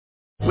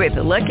With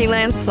the Lucky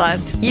Land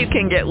Slots, you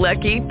can get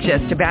lucky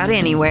just about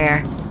anywhere.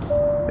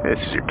 This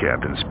is your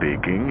captain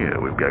speaking.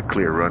 We've got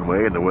clear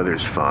runway and the weather's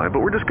fine,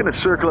 but we're just going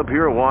to circle up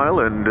here a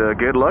while and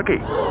get lucky.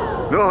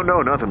 No,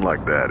 nothing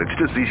like that. It's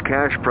just these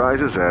cash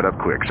prizes add up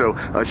quick. So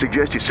I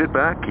suggest you sit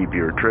back, keep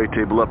your tray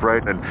table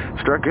upright, and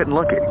start getting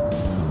lucky.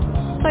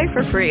 Play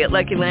for free at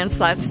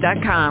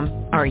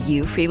LuckyLandSlots.com. Are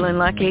you feeling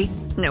lucky?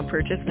 No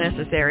purchase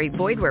necessary.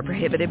 Void where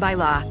prohibited by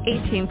law.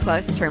 18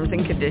 plus terms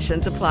and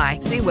conditions apply.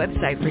 See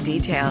website for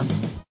details.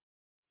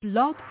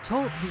 Blog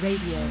Talk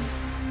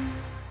Radio.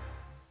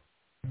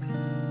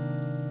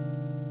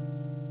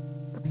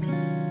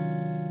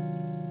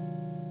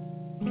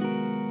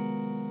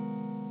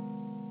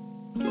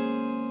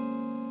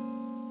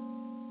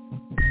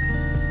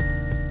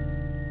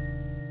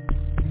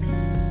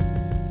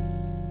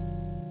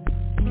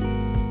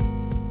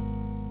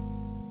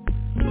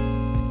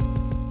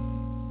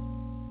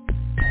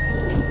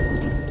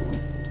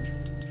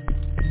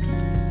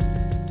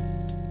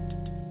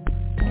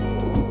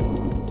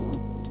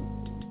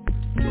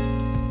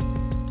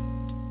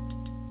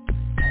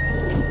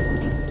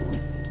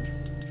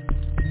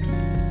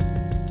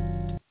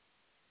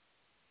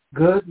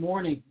 Good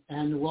morning,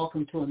 and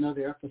welcome to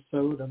another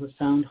episode of A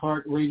Sound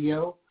Heart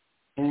Radio.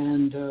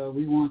 And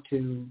we want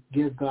to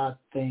give God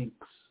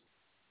thanks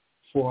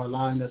for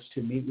allowing us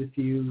to meet with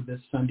you this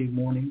Sunday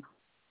morning.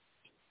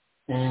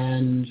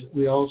 And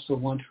we also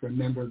want to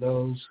remember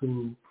those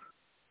who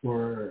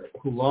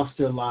lost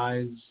their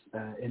lives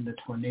in the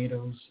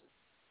tornadoes,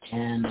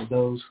 and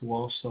those who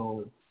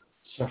also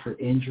suffered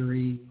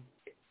injuries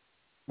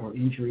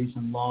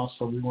and loss.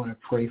 So we want to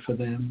pray for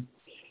them.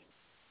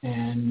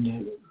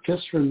 And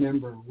just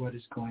remember what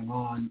is going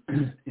on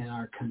in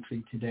our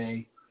country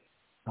today.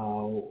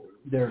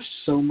 There's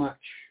so much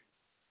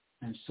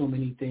and so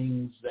many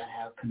things that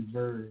have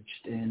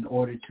converged in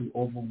order to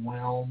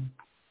overwhelm,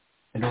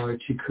 in order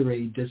to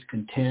create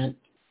discontent,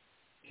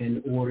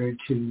 in order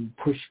to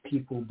push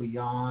people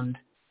beyond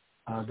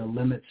the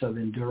limits of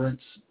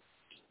endurance,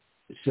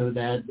 so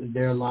that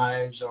their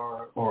lives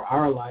or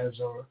our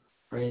lives are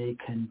a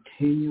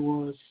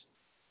continuous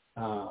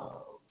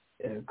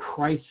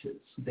crisis.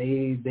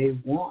 They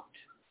want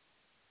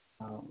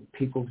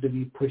people to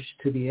be pushed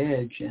to the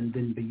edge and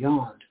then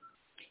beyond.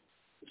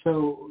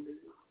 So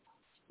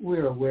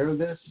we're aware of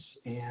this,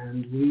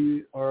 and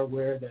we are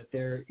aware that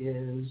there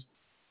is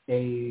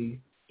a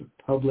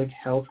public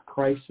health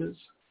crisis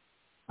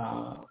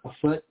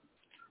afoot,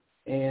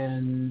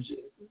 and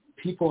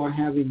people are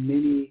having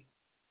many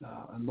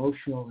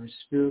emotional and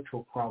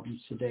spiritual problems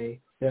today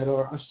that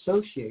are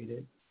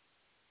associated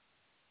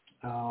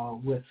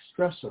with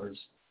stressors.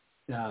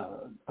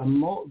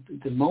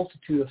 The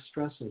multitude of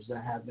stressors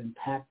that have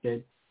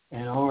impacted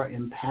and are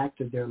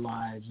impacted their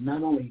lives,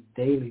 not only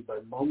daily,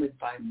 but moment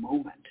by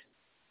moment.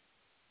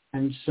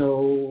 And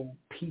so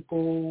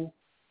people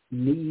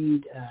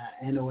need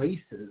an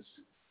oasis,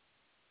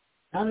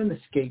 not an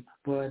escape,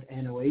 but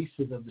an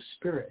oasis of the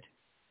Spirit.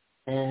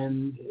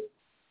 And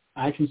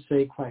I can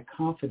say quite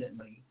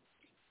confidently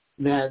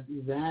that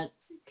that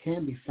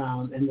can be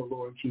found in the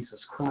Lord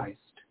Jesus Christ.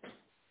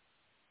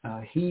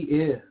 He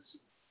is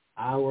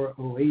our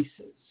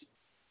oasis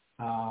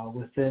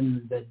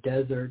within the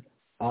desert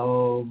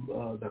of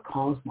the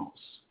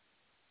cosmos.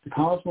 The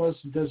cosmos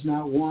does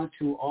not want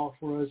to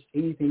offer us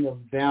anything of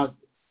value,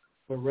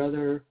 but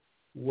rather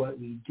what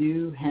we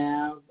do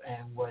have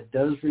and what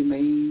does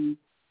remain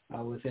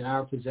within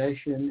our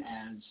possession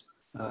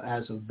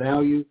as of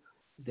value.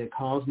 The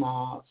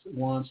cosmos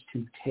wants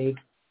to take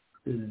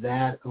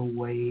that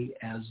away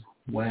as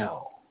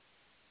well.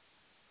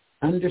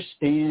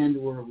 Understand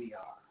where we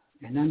are,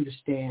 and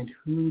understand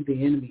who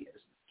the enemy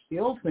is. The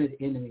ultimate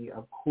enemy,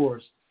 of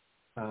course,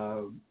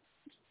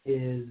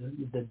 is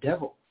the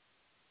devil.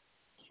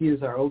 He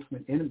is our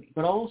ultimate enemy.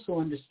 But also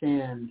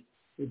understand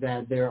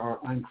that there are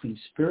unclean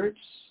spirits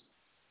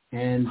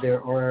and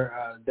there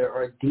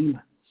are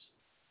demons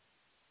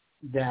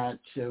that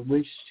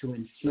wish to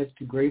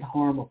inflict great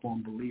harm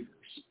upon believers,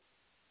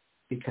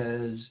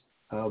 because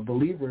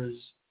believers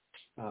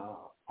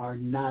are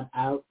not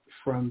out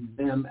from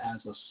them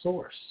as a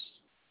source.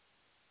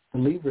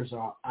 Believers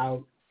are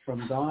out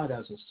from God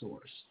as a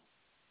source.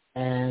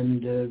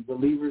 And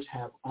believers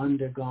have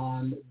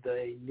undergone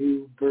the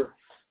new birth.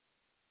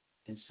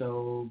 And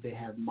so they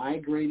have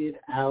migrated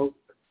out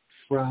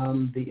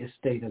from the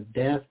estate of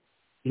death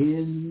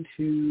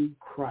into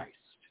Christ.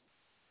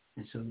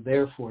 And so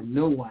therefore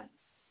no one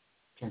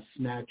can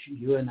snatch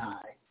you and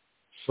I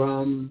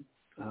from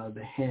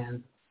the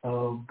hand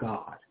of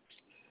God.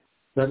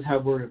 Let us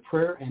have a word of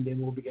prayer, and then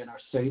we'll begin our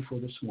study for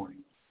this morning.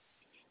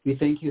 We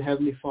thank you,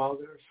 Heavenly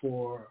Father,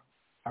 for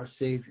our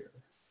Savior,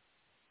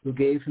 who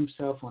gave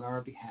himself on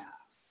our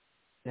behalf,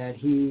 that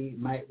he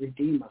might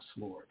redeem us,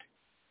 Lord.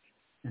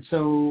 And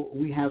so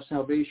we have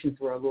salvation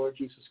through our Lord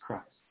Jesus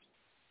Christ.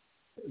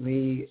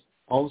 We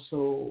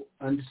also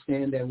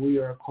understand that we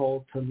are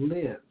called to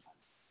live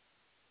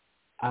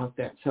out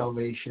that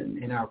salvation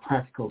in our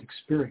practical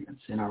experience,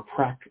 in our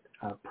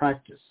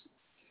practice.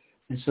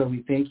 And so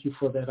we thank you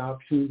for that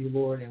opportunity,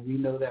 Lord, and we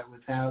know that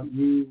without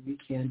you, we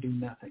can do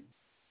nothing.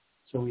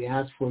 So we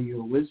ask for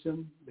your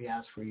wisdom. We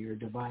ask for your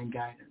divine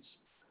guidance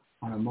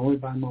on a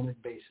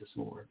moment-by-moment basis,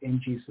 Lord. In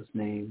Jesus'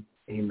 name,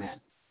 amen.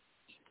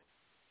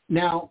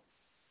 Now,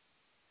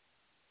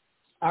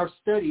 our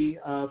study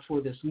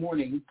for this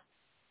morning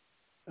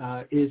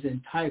is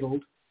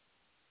entitled,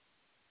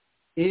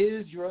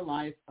 Is Your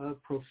Life a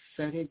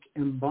Prophetic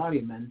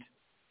Embodiment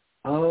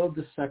of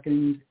the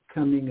Second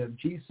Coming of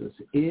Jesus?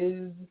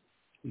 Is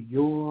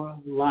your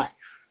life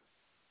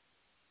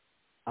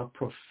a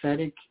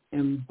prophetic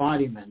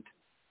embodiment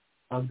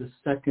of the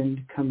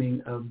second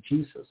coming of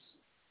Jesus?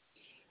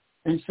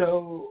 And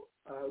so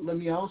let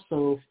me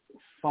also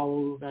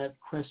follow that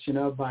question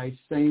up by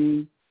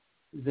saying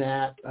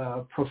that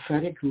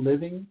prophetic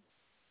living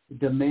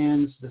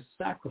demands the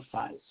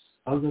sacrifice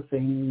of the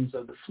things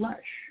of the flesh.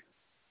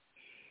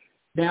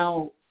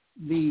 Now,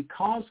 the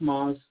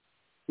cosmos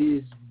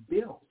is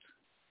built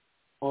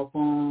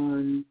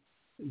upon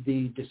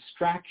the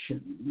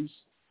distractions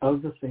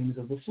of the things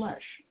of the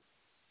flesh.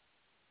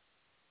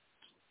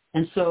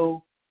 And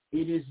so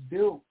it is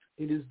built,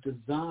 it is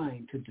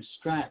designed to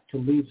distract, to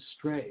lead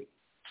astray,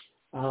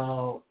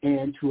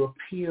 and to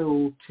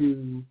appeal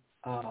to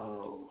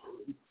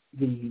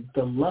the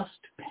lust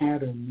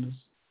patterns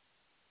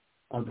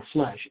of the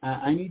flesh.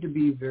 I need to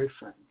be very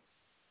frank,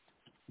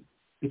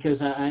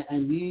 because I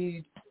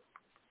need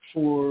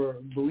for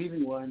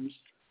believing ones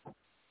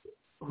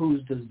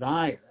whose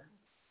desire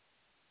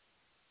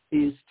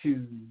is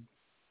to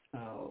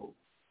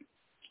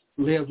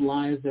live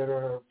lives that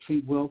are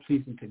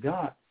well-pleasing to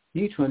God,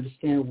 need to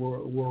understand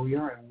where we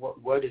are and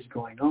what is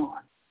going on.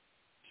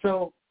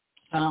 So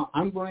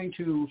I'm going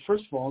to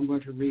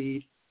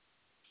read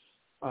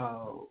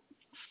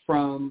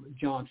from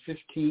John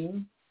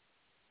 15,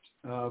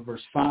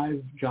 verse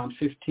 5, John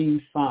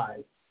 15,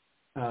 5,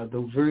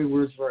 the very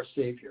words of our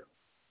Savior.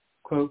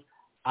 Quote,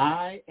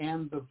 I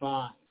am the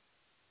vine,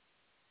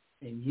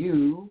 and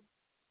you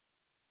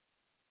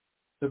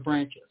the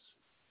branches.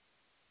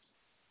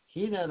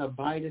 He that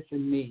abideth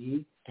in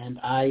me, and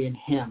I in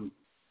him,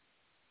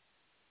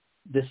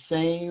 the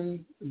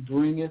same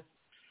bringeth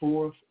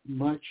forth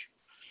much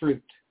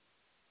fruit.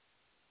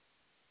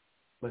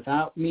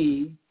 Without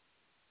me,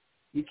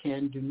 you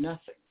can do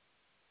nothing.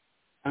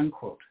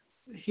 Unquote.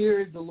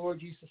 Here the Lord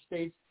Jesus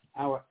states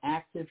our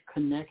active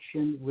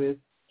connection with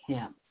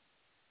him.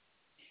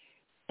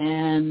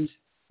 And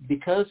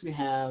because we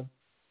have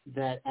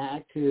that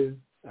active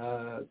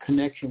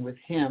connection with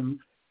him,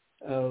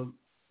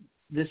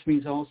 this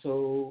means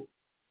also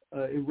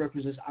it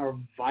represents our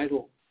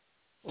vital,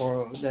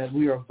 or that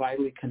we are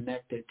vitally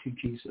connected to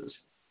Jesus.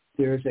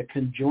 There is a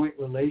conjoint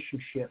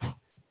relationship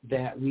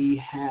that we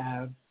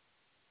have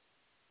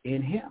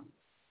in him.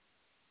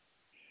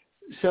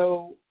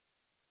 So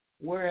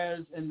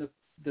whereas in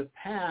the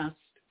past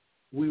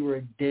we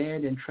were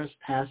dead in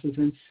trespasses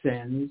and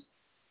sins,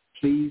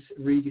 please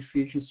read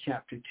Ephesians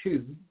chapter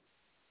 2.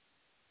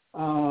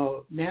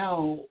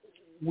 Now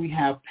we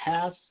have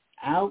passed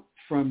out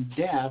from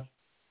death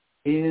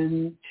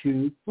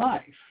into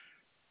life.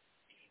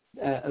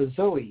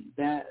 Zoe,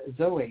 that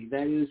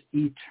is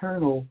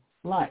eternal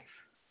life.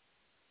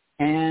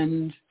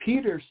 And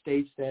Peter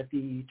states that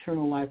the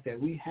eternal life that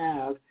we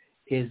have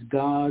is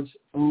God's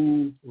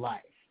own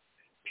life.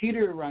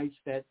 Peter writes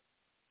that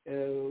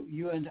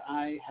you and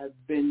I have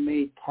been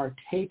made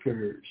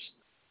partakers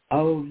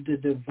of the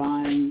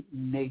divine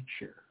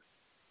nature.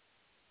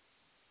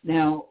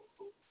 Now,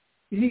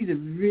 you need to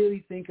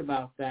really think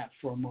about that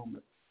for a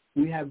moment.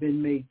 We have been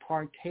made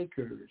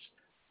partakers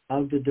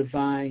of the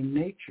divine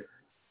nature.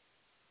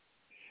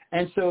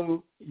 And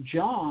so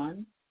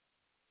John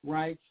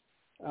writes,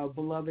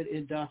 Beloved,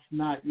 it doth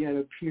not yet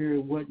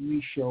appear what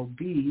we shall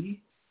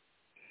be,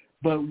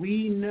 but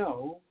we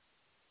know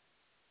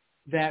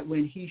that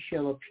when he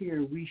shall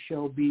appear, we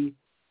shall be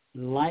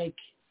like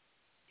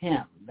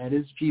him, that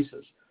is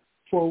Jesus.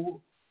 For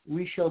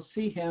we shall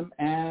see him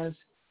as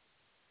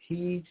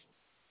he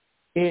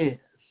is.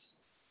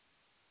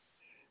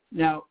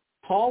 Now,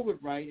 Paul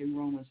would write in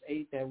Romans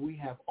 8 that we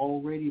have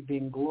already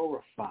been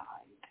glorified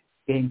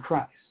in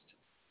Christ.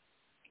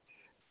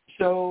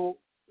 So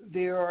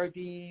there are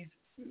these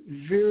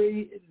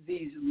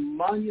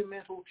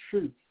monumental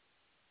truths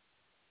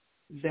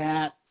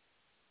that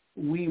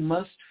we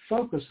must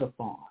focus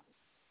upon,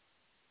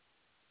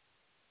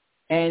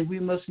 and we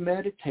must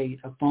meditate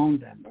upon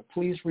them. But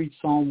please read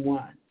Psalm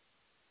 1.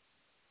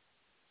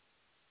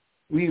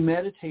 We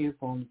meditate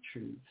upon the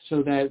truth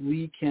so that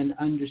we can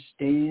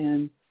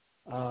understand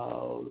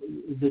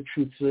the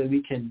truth, so that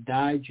we can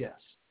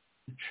digest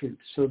the truth,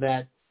 so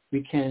that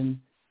we can,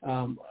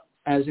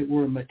 as it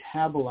were,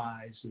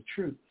 metabolize the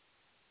truth.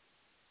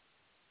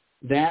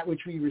 That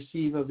which we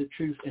receive of the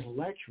truth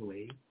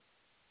intellectually,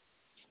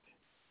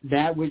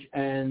 that which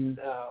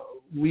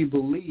we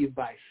believe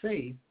by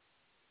faith,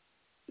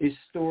 is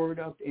stored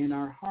up in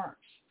our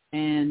hearts.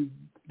 And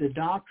the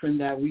doctrine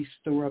that we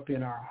store up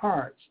in our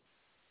hearts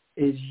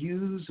is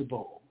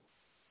usable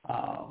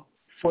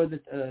for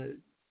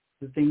the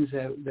the things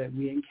that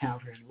we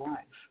encounter in life.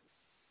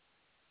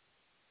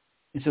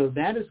 And so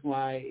that is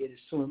why it is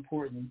so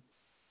important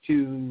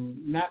to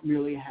not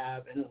merely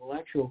have an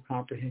intellectual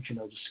comprehension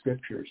of the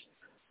scriptures,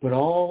 but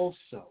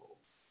also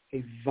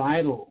a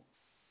vital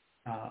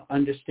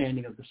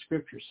understanding of the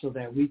scriptures so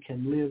that we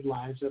can live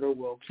lives that are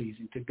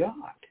well-pleasing to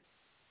God.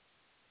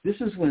 This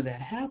is when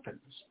that happens.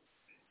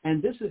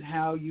 And this is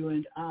how you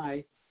and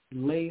I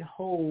lay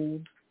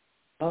hold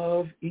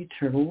of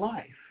eternal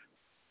life.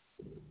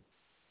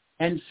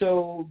 And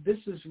so this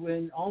is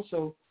when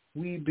also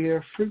we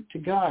bear fruit to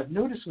God.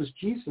 Notice what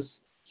Jesus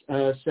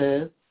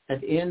said at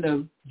the end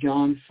of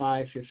John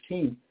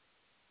 5:15.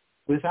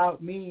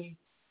 Without me,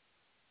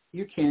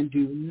 you can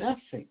do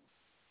nothing.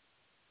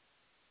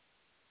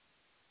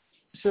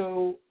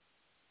 So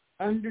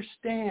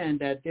understand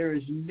that there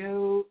is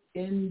no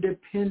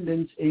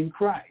independence in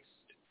Christ.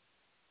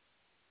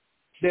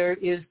 There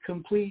is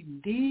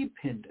complete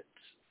dependence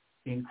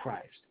in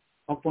Christ.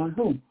 Upon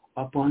whom?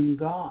 Upon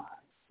God.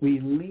 We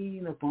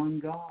lean upon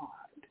God.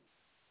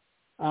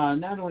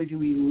 Not only do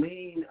we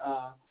lean,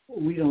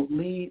 we don't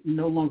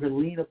no longer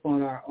lean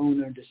upon our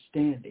own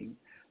understanding,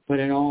 but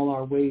in all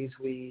our ways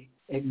we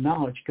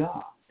acknowledge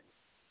God.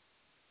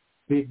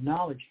 We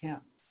acknowledge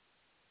Him.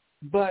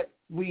 But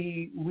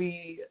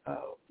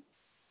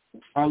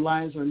our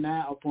lives are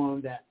now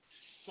upon that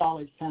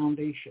solid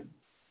foundation,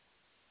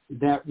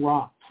 that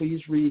rock.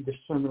 Please read the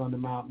Sermon on the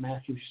Mount,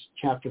 Matthew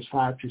chapters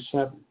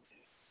 5-7.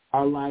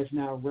 Our lives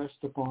now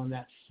rest upon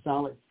that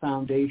solid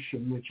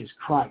foundation, which is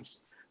Christ.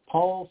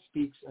 Paul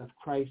speaks of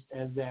Christ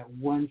as that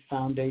one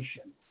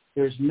foundation.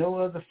 There's no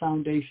other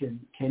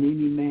foundation can any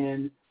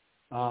man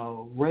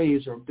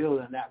raise or build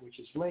on that which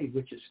is laid,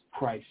 which is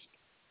Christ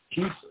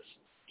Jesus.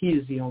 He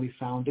is the only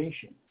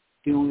foundation,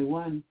 the only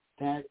one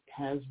that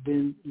has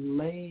been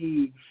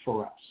laid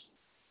for us.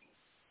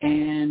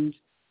 And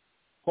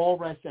Paul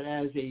writes that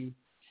as a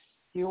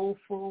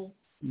skillful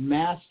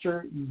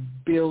master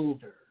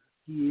builder.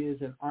 He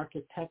is an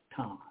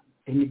architecton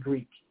in the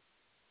Greek.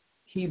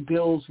 He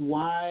builds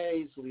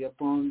wisely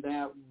upon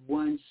that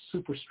one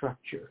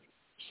superstructure.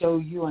 So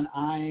you and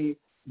I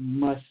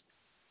must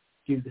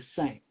do the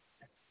same.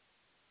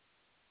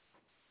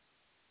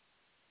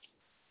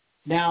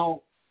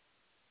 Now,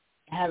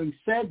 having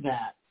said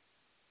that,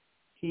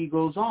 he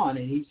goes on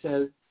and he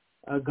says,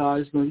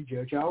 God is going to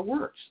judge our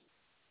works.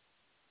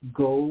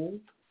 Gold,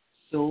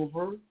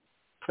 silver,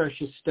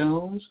 precious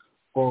stones,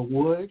 or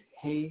wood,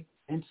 hay,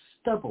 and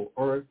stubble,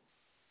 or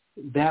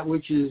that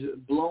which is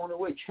blown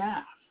away,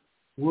 chaff,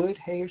 wood,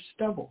 hay, or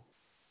stubble.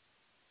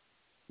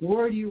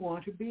 Where do you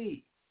want to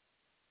be?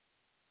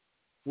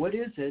 What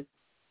is it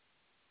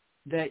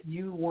that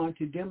you want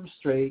to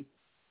demonstrate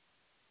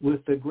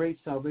with the great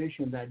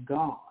salvation that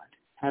God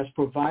has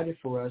provided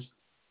for us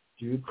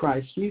through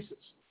Christ Jesus?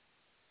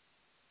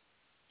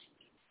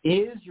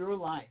 Is your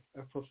life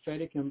a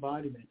prophetic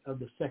embodiment of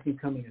the second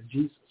coming of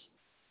Jesus?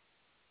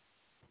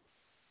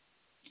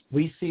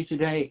 We see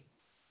today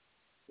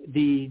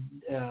the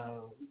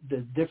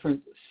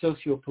different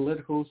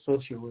socio-political,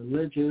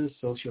 socio-religious,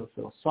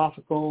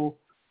 socio-philosophical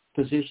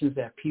positions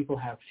that people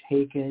have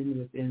taken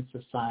within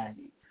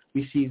society.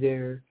 We see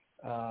the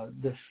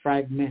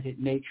fragmented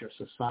nature of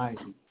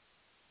society.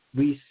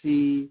 We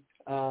see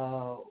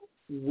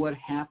what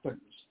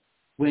happens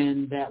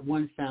when that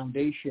one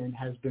foundation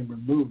has been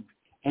removed.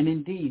 And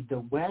indeed, the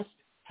West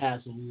has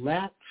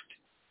left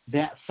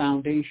that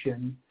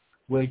foundation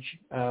which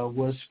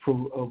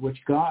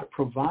God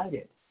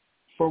provided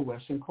for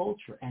Western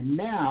culture. And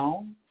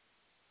now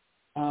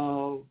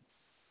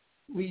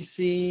we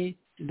see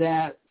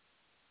that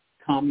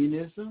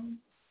communism,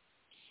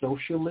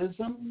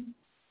 socialism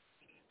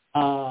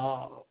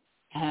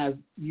have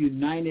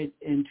united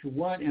into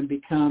one and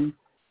become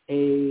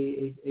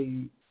a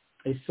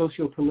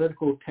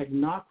socio-political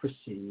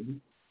technocracy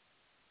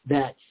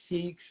that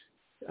seeks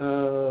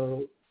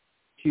to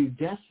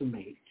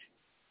decimate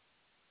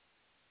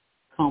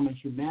common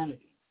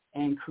humanity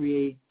and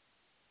create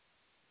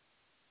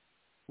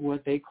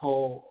what they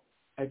call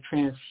a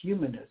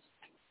transhumanist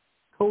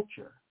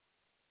culture.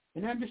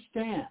 And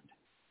understand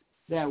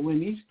that when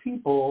these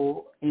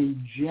people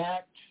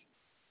inject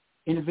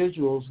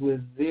individuals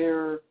with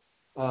their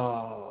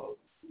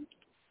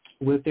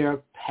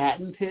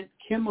patented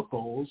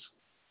chemicals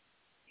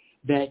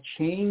that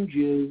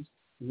changes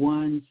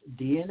one's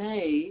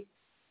DNA,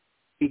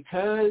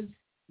 because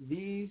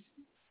these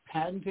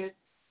patented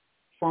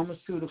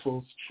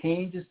pharmaceuticals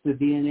changes the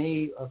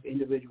DNA of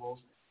individuals,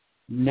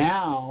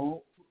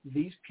 now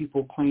these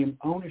people claim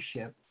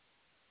ownership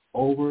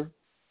over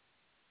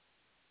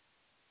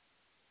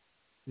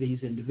these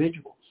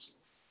individuals.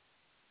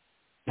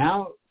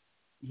 Now,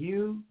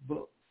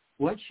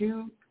 once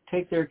you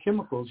take their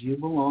chemicals, you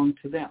belong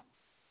to them.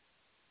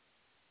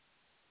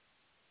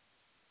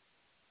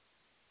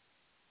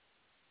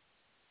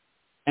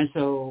 And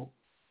so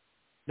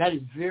that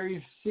is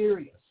very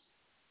serious.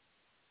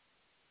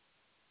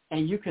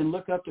 And you can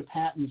look up the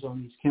patents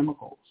on these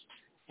chemicals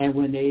and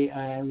when they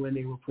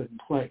were put in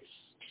place.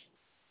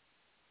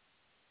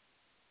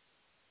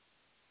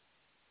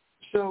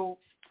 So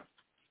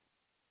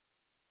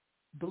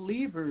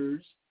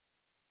believers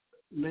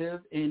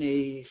live in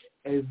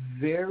a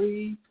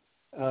very,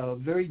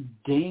 very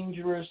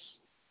dangerous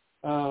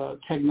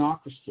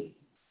technocracy.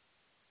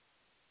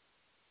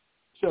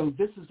 So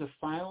this is the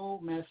final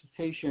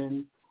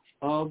manifestation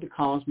of the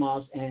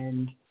cosmos,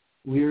 and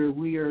we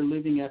are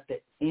living at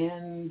the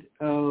end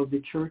of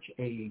the church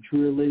age.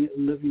 We are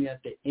living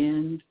at the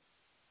end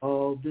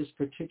of this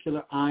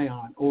particular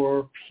ion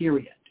or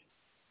period.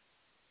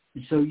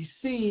 And so you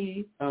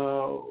see,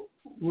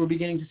 we're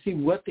beginning to see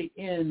what the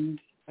end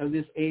of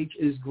this age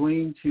is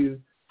going to,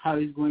 how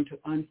it's going to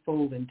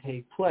unfold and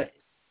take place.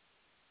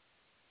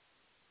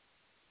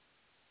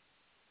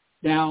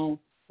 Now,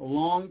 a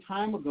long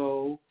time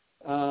ago,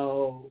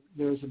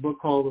 there was a book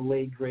called The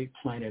Late Great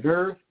Planet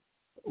Earth,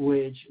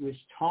 which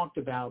talked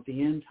about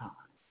the end times.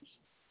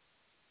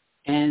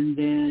 And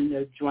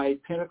then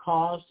Dwight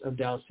Pentecost of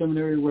Dallas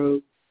Seminary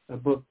wrote a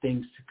book,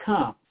 Things to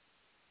Come.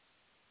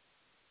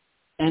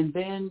 And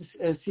then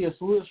C.S.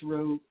 Lewis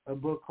wrote a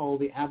book called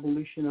The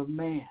Abolition of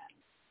Man.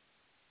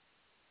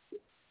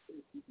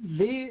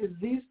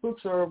 These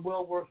books are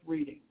well worth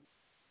reading.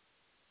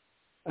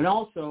 And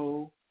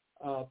also,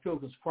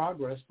 Pilgrim's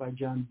Progress by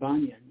John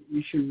Bunyan.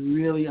 You should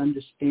really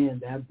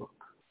understand that book.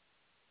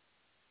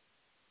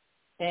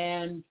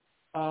 And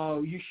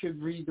you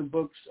should read the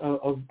books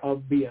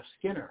of B.F.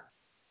 Skinner.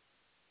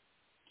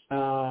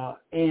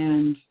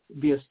 And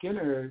B.F.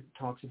 Skinner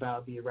talks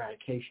about the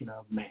eradication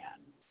of man.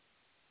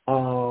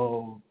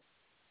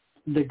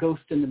 The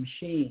Ghost in the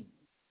Machine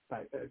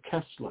by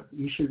Kessler.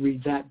 You should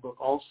read that book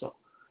also.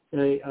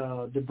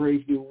 The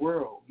Brave New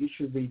World. You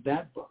should read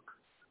that book.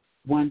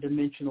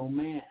 One-Dimensional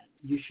Man.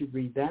 You should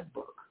read that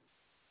book.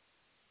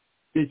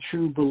 The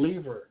True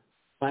Believer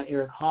by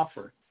Eric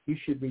Hoffer. You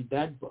should read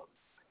that book.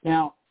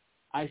 Now,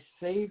 I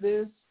say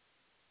this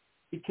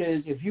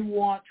because if you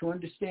want to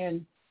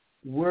understand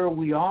where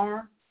we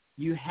are,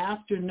 you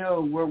have to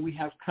know where we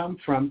have come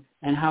from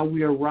and how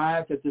we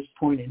arrived at this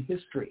point in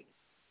history.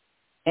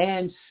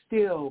 And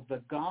still,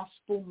 the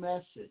gospel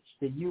message,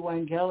 the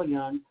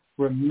Evangelion,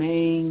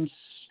 remains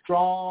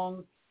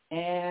strong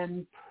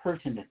and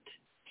pertinent.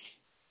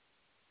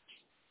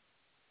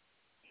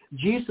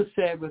 Jesus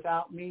said,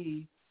 without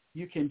me,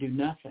 you can do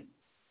nothing.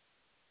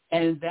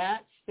 And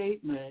that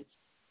statement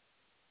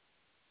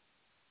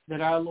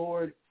that our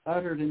Lord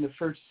uttered in the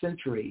first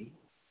century,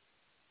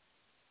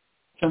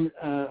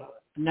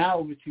 now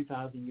over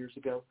 2,000 years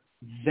ago,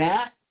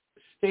 that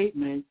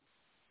statement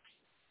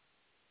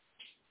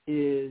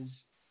is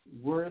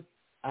worth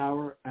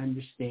our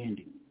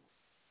understanding.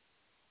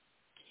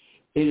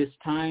 It is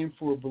time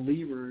for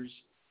believers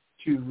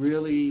to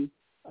really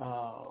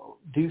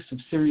do some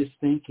serious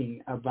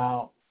thinking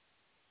about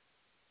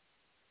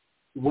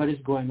what is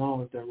going on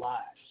with their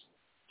lives.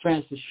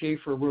 Francis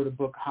Schaeffer wrote a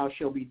book, How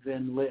Shall We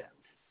Then Live?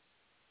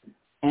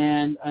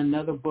 And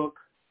another book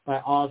by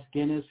Os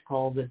Guinness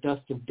called The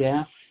Dust of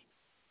Death,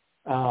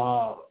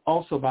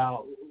 also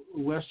about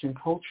Western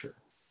culture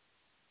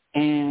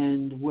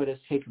and what has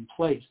taken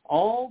place.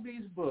 All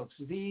these books,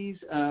 these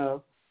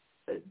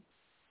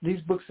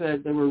books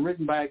that were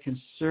written by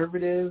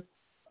conservative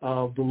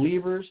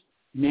believers,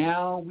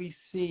 now we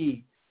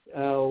see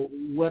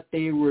what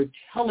they were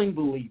telling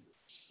believers.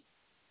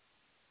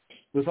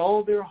 With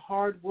all their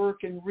hard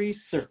work and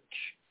research,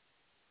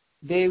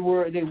 they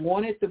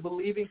wanted the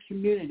believing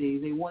community,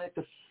 they wanted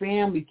the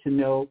family to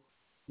know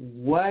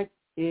what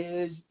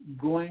is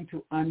going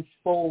to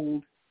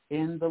unfold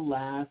in the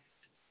last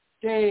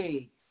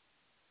day.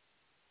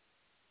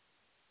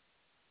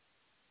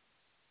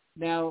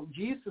 Now,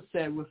 Jesus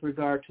said with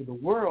regard to the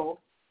world,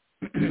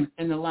 in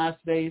the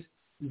last days,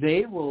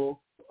 they will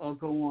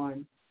go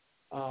on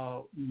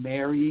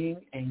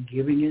marrying and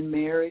giving in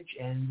marriage,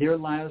 and their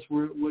lives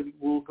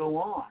will go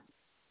on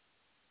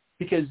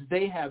because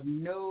they have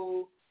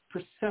no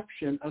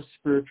perception of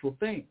spiritual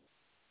things.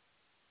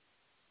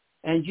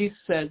 And Jesus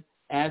said,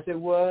 as it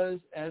was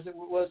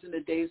in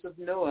the days of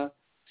Noah,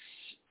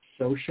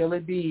 so shall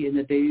it be in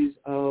the days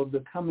of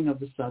the coming of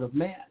the Son of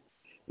Man.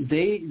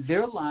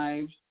 Their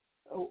lives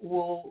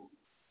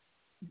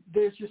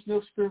there's just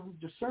no spiritual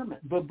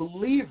discernment. But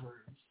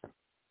believers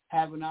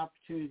have an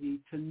opportunity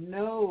to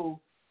know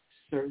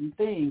certain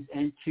things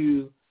and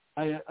to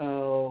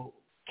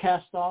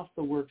cast off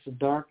the works of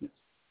darkness.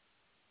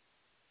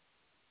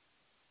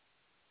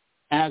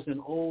 As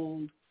an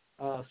old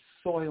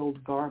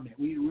soiled garment,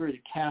 we were to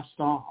cast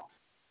off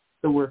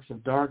the works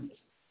of darkness.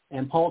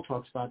 And Paul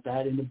talks about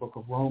that in the book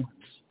of Romans.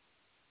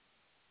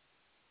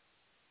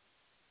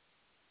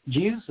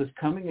 Jesus is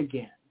coming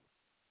again.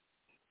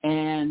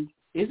 And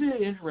isn't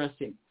it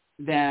interesting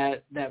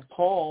that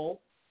Paul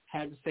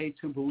had to say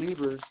to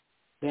believers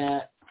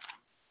that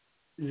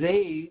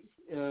they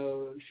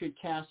should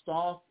cast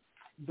off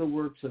the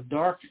works of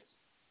darkness?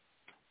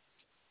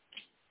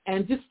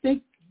 And just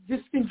think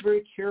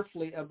very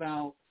carefully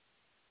about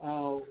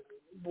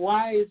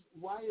why is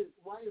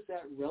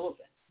that relevant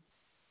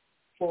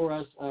for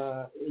us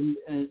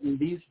in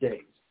these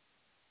days?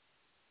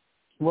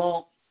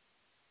 Well,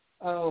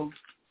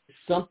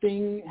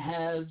 something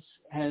has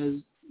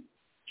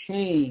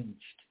changed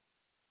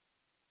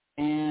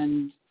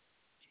And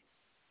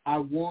I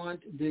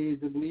want the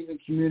believing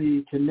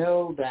community to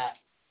know that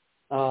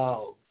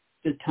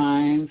the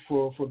time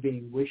for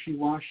being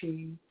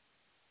wishy-washy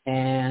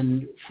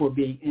and for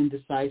being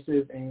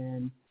indecisive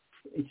and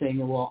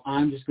saying, well,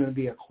 I'm just going to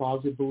be a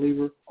closet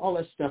believer, all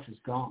that stuff is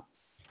gone.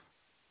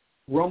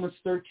 Romans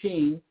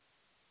 13,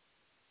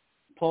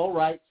 Paul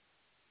writes,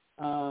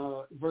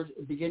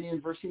 beginning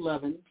in verse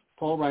 11,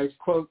 Paul writes,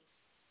 quote,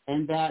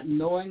 and that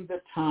knowing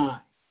the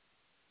time,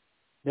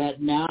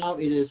 that now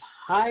it is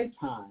high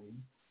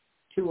time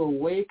to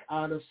awake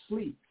out of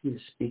sleep. He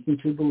is speaking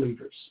to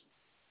believers.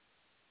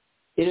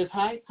 It is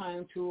high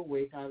time to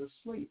awake out of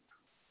sleep.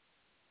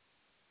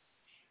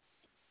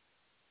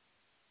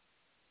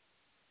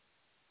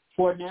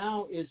 For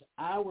now is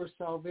our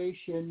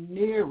salvation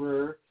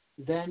nearer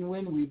than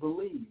when we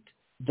believed.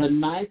 The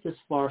night is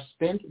far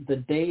spent, the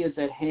day is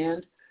at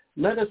hand.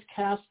 Let us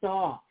cast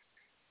off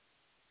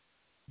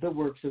the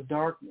works of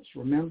darkness.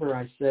 Remember,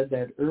 I said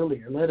that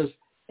earlier.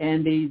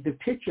 And the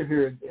picture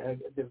here,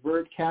 the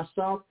word cast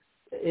off,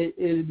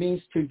 it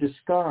means to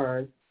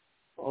discard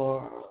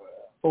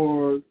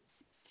or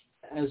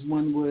as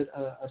one would,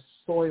 a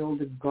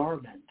soiled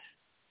garment.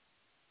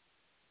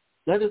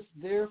 Let us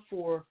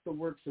therefore the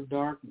works of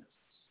darkness,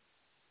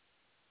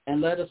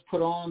 and let us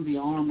put on the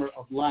armor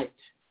of light.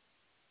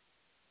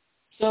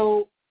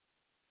 So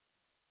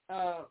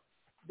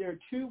there are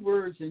two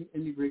words in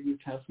the Greek New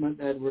Testament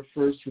that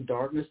refers to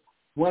darkness.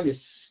 One is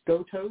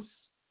skotos,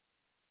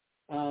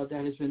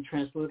 that has been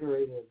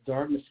transliterated as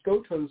darkness.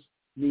 Skotos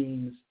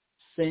means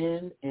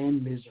sin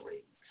and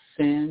misery.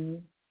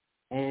 Sin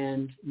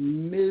and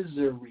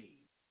misery.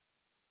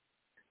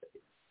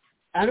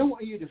 I don't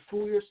want you to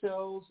fool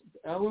yourselves.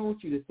 I don't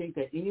want you to think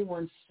that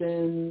anyone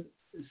sins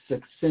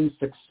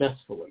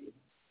successfully.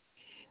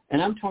 And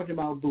I'm talking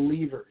about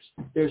believers.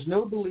 There's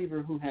no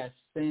believer who has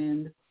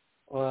sinned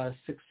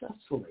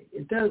successfully.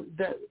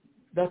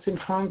 That's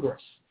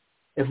incongruous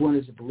if one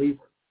is a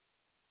believer.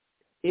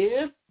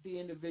 If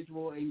the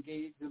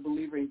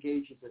believer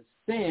engages in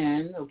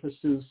sin or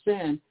pursues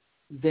sin,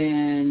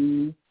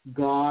 then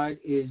God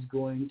is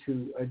going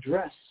to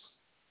address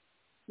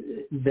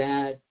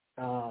that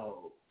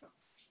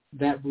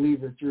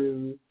believer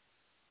through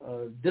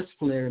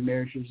disciplinary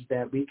measures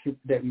that we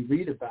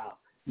read about,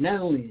 not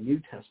only in the New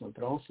Testament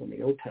but also in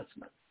the Old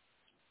Testament.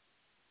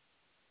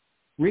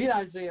 Read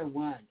Isaiah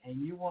 1,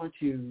 and you will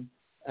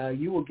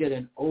get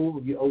an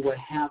overview of what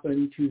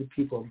happened to the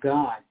people of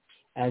God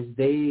as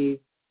they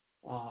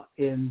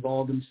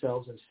involved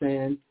themselves in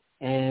sin.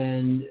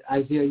 And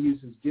Isaiah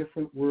uses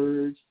different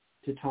words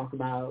to talk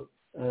about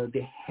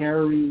the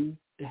harrowing,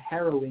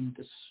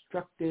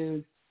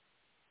 destructive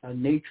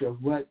nature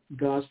of what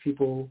God's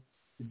people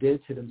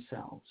did to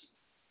themselves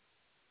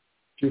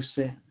through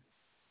sin.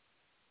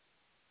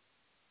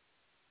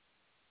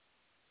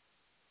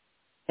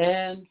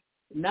 And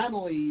not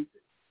only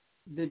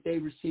did they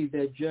receive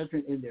that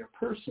judgment in their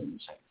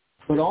persons,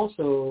 but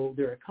also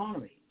their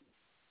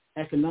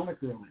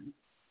economic ruin.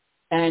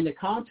 And the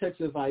context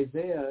of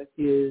Isaiah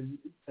is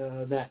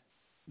the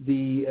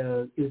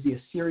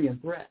Assyrian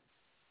threat.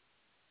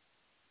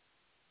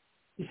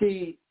 You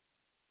see,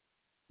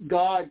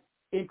 God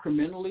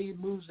incrementally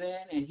moves in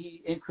and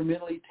he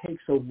incrementally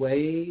takes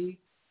away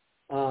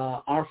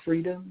our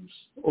freedoms,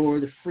 or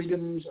the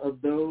freedoms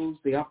of those,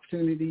 the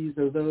opportunities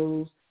of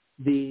those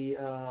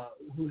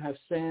who have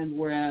sinned,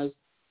 whereas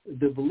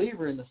the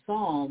believer in the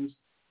Psalms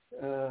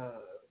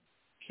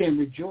can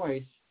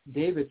rejoice.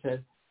 David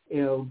said,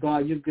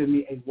 God, you've given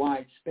me a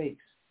wide space.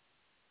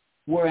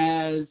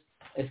 Whereas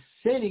a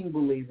sinning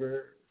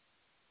believer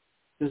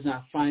does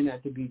not find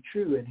that to be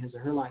true in his or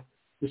her life.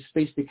 The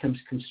space becomes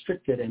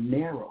constricted and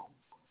narrow.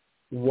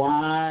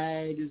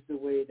 Wide is the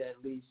way that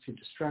leads to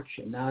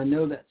destruction. Now, I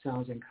know that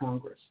sounds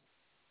incongruous.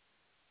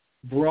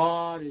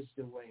 Broad is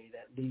the way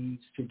that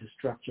leads to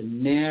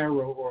destruction.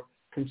 Narrow or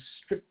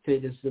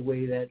constricted is the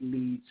way that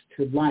leads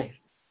to life.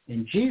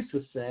 And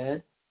Jesus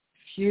said,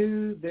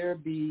 few there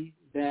be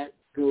that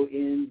go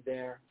in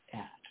thereat.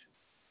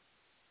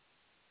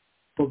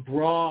 But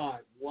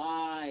broad,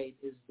 wide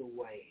is the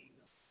way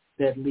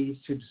that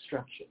leads to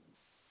destruction.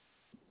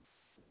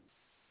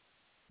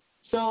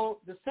 So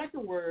the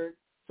second word,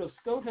 so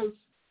skotos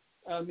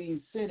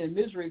means sin and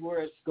misery,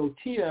 whereas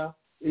skotia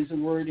is a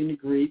word in the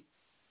Greek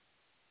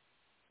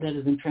that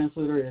has been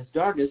translated as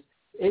darkness.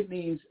 It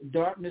means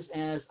darkness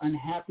as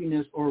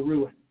unhappiness or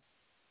ruin.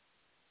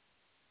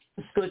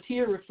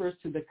 Skotia refers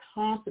to the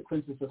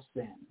consequences of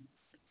sin.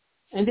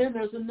 And then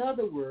there's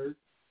another word,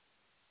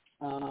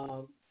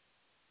 scandalon.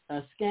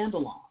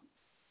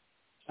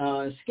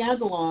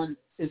 Scandalon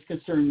is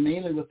concerned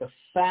mainly with the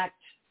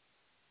fact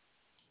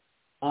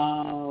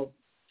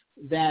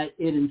that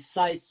it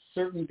incites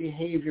certain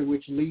behavior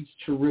which leads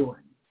to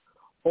ruin,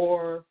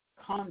 or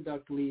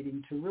conduct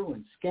leading to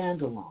ruin.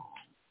 Scandalon.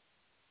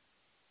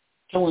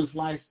 Someone's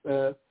life,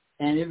 and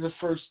it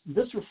refers.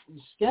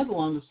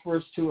 Scandalon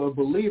refers to a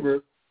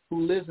believer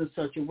who lives in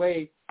such a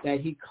way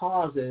that he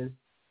causes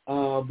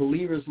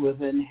believers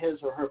within his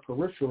or her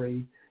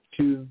periphery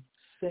to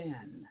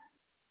sin.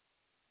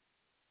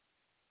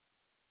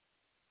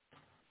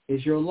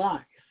 Is your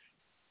life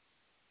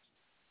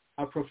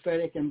a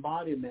prophetic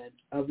embodiment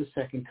of the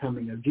second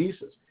coming of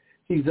Jesus?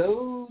 See,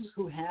 those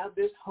who have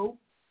this hope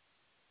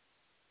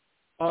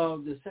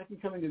of the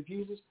second coming of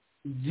Jesus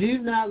do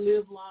not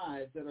live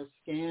lives that are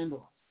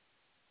scandalous.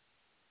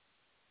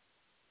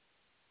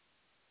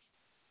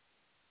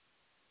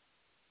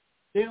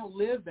 They don't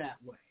live that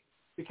way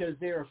because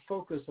they are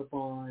focused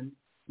upon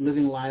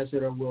living lives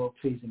that are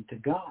well-pleasing to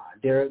God.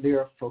 They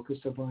are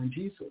focused upon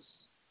Jesus.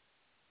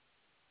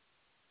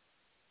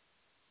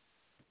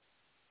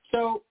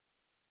 So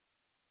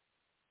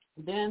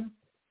then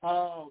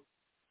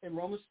in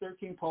Romans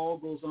 13, Paul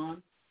goes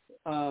on,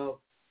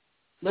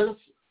 let us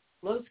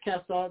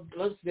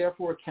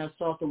therefore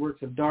cast off the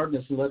works of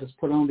darkness and let us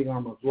put on the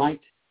armor of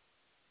light.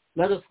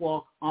 Let us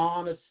walk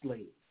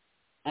honestly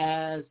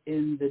as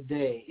in the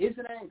day.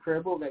 Isn't that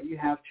incredible that you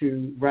have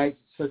to write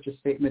such a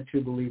statement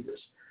to believers?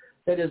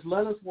 That is,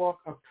 let us walk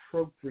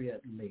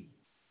appropriately.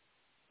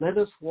 Let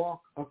us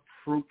walk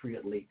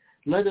appropriately.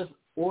 Let us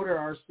order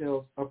our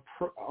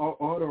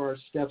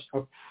steps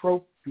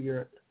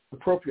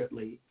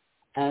appropriately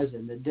as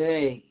in the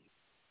day.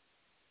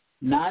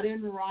 Not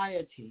in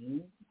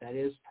rioting, that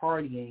is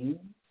partying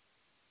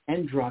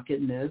and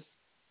drunkenness,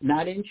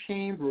 not in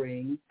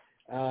chambering,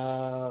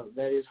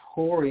 that is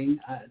whoring.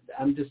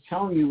 I'm just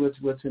telling you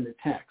what's in the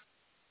text.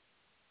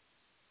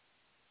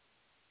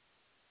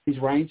 He's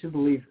writing to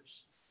believers.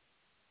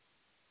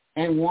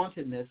 And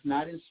wantonness,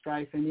 not in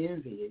strife and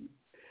envying.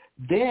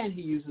 Then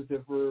he uses the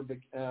verb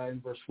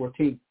in verse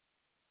 14.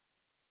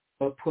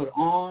 But put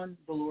on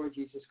the Lord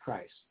Jesus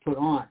Christ. Put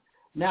on.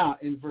 Now,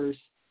 in verse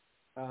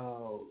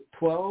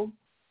 12,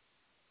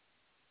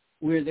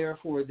 we're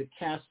therefore to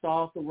cast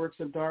off the works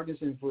of darkness.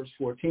 In verse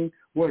 14,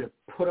 we're to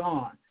put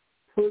on.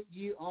 Put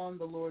ye on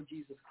the Lord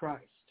Jesus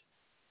Christ,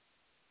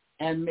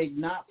 and make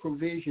not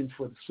provision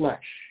for the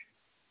flesh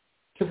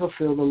to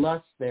fulfill the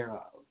lust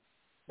thereof.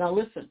 Now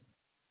listen,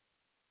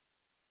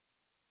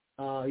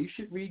 you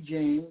should read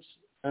James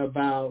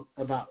about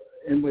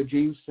and what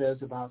James says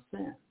about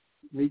sin.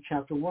 Read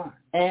chapter 1.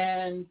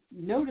 And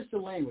notice the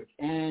language,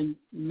 and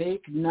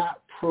make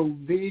not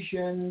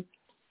provision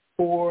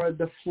for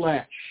the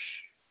flesh.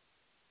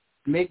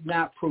 Make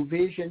not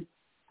provision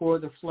for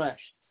the flesh.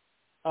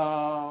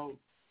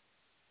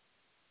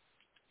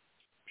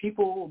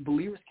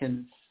 Believers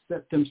can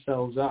set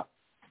themselves up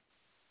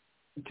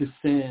to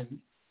sin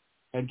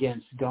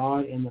against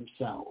God and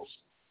themselves.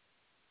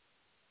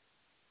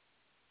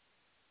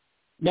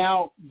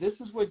 Now, this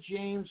is what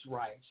James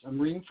writes. I'm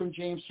reading from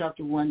James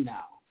chapter 1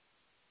 now.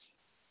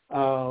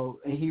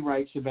 And he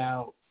writes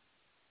about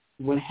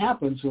what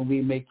happens when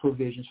we make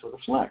provisions for the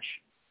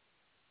flesh.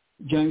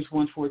 James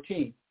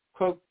 1:14,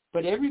 quote,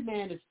 but every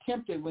man is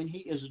tempted when he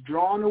is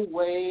drawn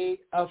away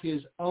of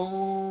his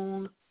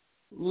own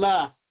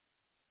lust.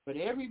 But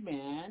every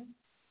man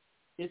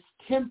is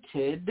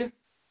tempted,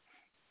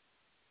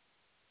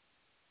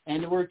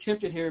 and the word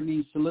tempted here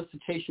means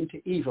solicitation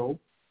to evil.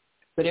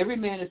 But every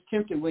man is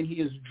tempted when he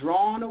is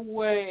drawn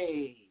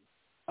away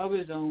of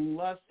his own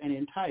lust and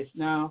enticed.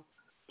 Now,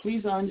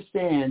 please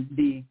understand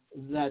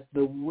that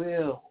the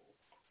will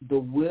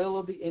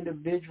of the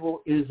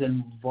individual is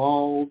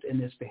involved in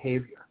this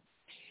behavior.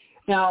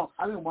 Now,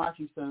 I've been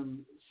watching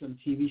some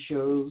TV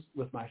shows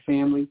with my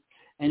family,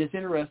 and it's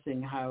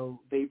interesting how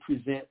they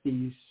present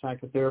these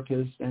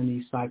psychotherapists and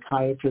these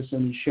psychiatrists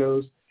in these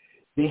shows.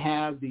 They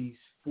have these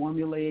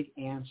formulaic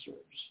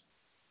answers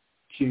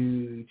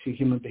to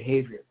human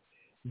behavior.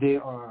 They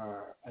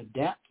are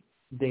adept.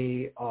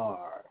 They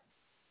are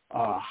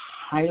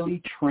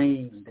highly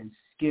trained and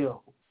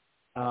skilled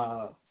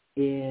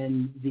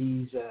in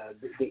these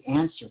the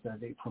answers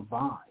that they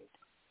provide.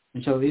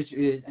 And so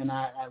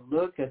I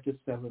look at this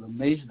stuff with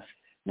amazement.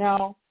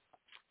 Now,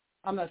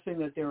 I'm not saying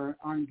that there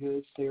aren't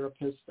good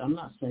therapists. I'm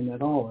not saying that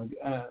at all.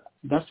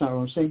 That's not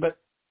what I'm saying. But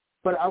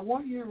I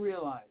want you to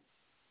realize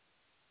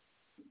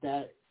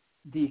that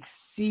the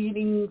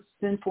exceeding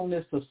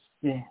sinfulness of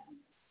sin,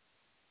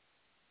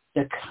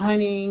 the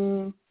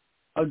cunning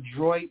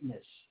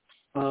adroitness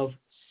of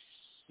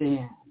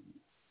sin.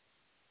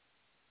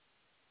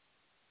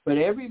 But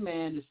every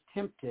man is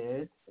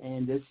tempted,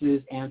 and this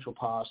is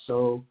anthropos,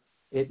 so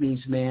it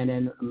means man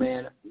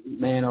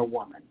or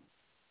woman.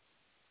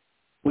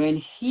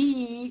 When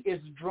he is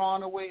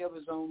drawn away of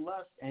his own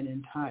lust and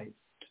enticed.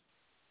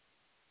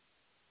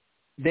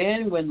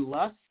 Then when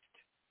lust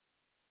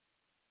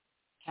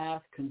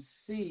hath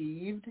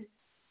conceived,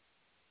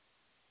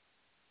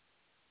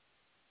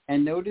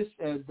 and notice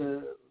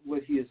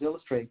what he is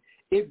illustrating,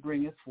 it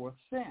bringeth forth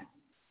sin.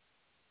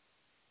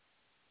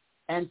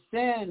 And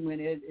sin, when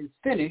it is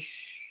finished,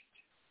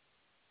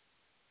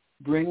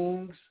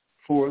 brings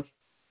forth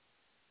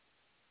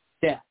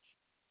death.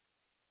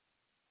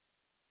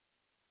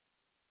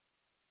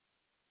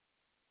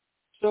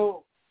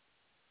 So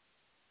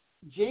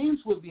James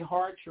would be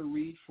hard to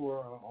read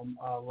for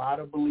a lot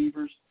of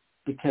believers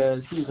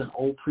because he's an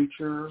old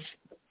preacher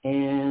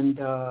and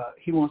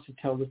he wants to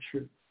tell the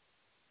truth.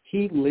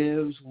 He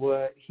lives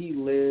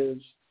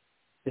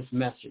his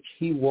message.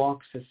 He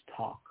walks his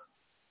talk.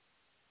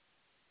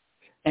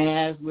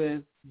 as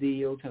with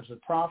the Old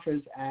Testament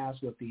prophets,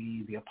 as with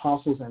the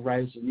apostles and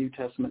writers of the New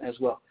Testament as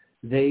well.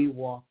 They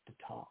walk the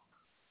talk.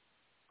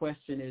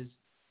 Question is,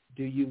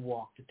 do you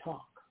walk the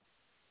talk?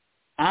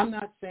 I'm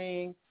not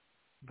saying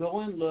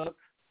go and look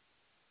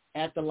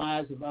at the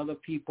lives of other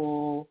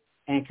people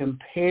and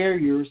compare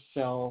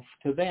yourself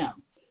to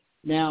them.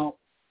 Now,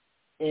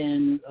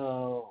 in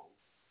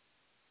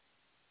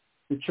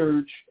the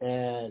church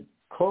at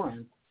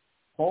Corinth,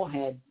 Paul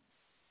had,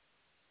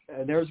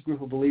 there was a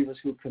group of believers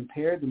who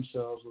compared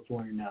themselves with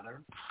one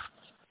another,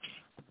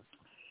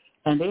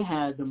 and they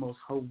had the most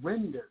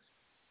horrendous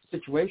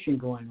situation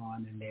going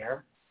on in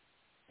there,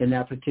 in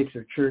that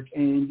particular church.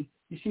 And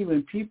you see,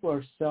 when people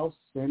are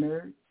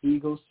self-centered,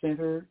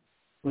 ego-centered,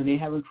 when they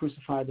haven't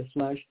crucified the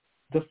flesh,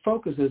 the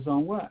focus is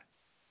on what?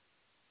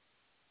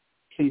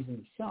 Pleasing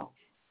the self.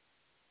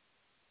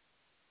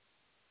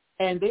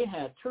 And they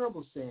had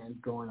terrible sin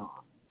going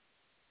on.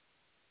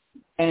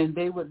 And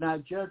they would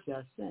not judge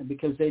that sin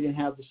because they didn't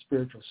have the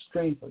spiritual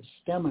strength or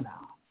stamina.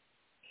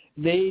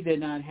 They did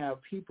not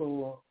have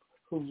people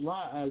who,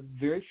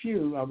 very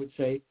few, I would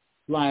say,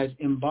 lives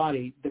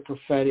embodied the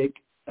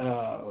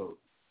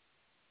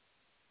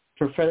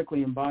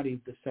prophetically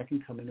embodied the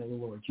second coming of the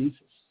Lord Jesus.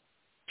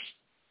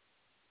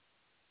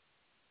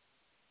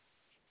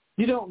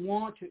 You don't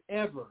want to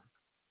ever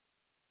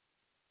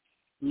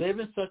live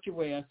in such a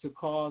way as to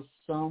cause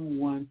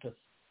someone to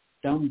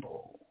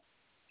stumble.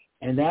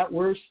 And that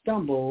word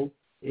stumble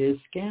is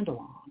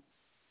scandalon.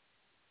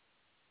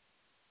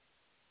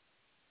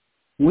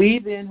 We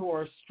then who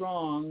are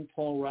strong,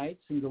 Paul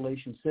writes in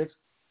Galatians 6,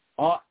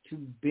 ought to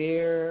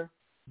bear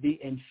the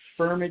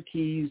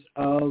infirmities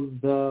of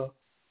the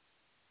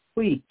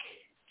weak.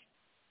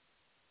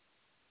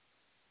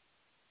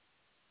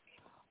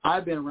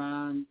 I've been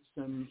around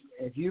some,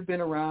 if you've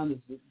been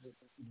around the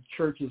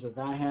churches as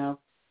I have,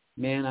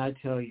 man, I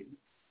tell you,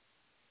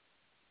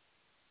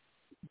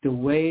 the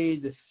way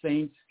the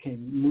saints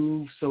can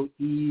move so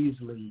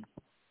easily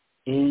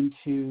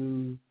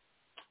into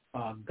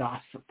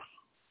gossip.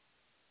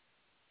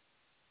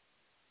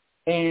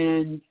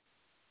 And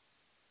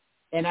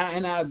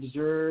I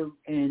observe,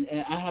 and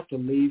I have to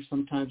leave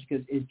sometimes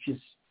because it's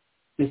just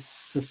this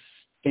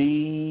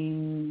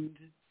sustained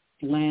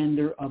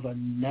slander of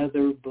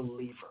another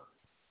believer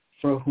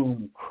for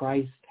whom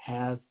Christ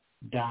has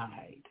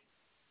died.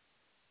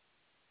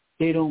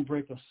 They don't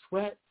break a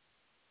sweat.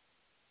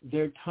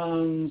 Their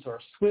tongues are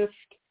swift,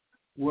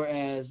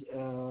 whereas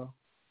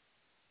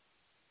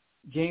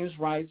James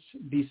writes,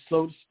 be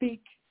slow to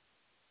speak.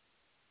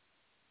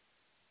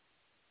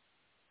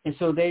 And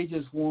so they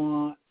just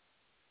want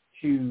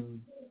to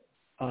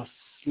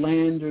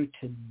slander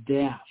to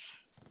death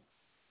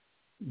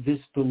this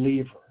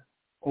believer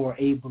or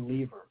a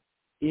believer.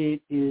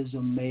 It is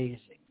amazing.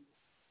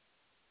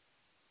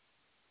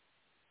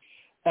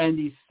 And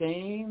these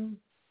same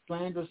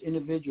slanderous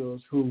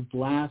individuals who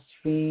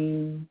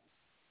blaspheme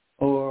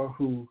or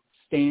who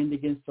stand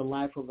against the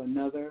life of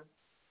another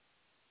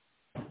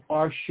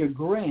are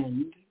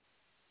chagrined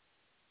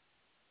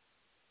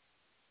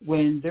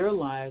when their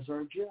lives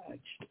are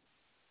judged.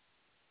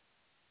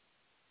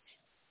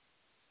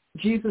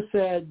 Jesus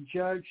said,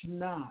 judge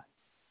not,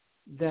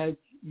 that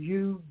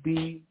you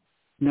be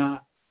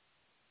not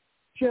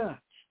judged.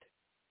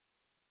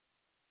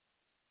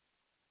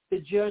 The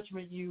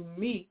judgment you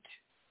meet,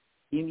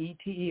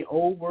 M-E-T-E,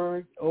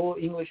 old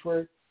English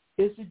word,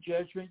 is the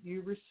judgment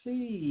you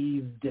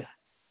received,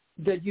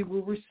 that you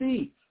will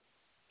receive.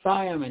 If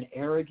I am an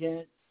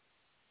arrogant,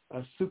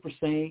 a super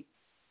saint,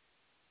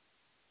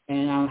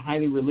 and I'm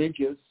highly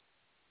religious,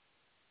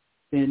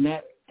 then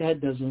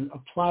that doesn't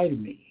apply to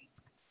me.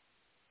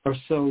 Or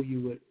so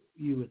you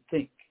would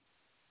think.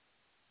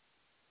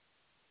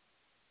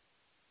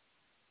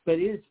 But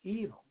it is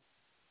evil.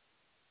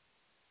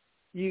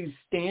 You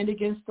stand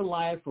against the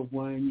life of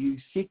one. You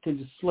seek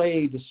to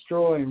slay,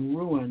 destroy, and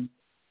ruin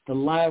the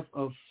life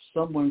of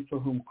someone for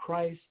whom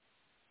Christ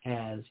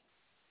has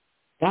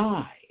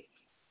died.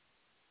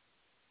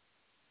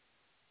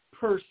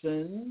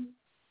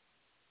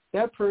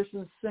 That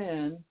person's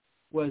sin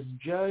was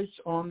judged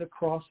on the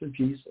cross of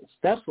Jesus.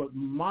 That's what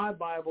my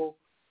Bible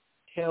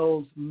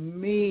tells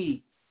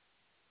me.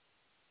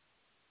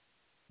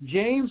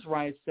 James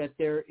writes that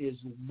there is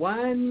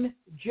one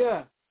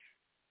judge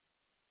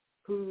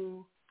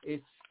who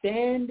is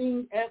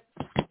standing at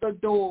the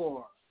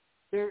door.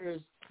 There is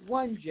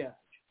one judge.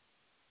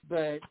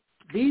 But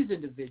these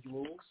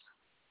individuals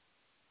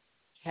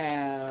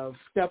have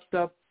stepped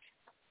up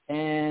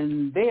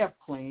and they have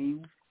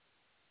claimed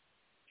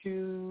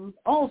to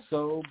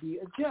also be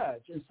a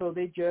judge. And so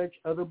they judge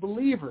other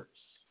believers.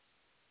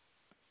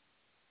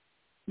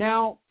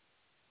 Now,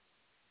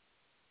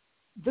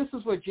 this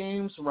is what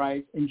James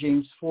writes in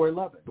James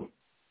 4:11.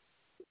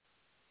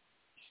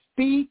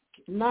 Speak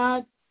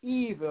not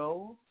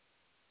evil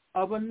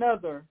of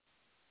another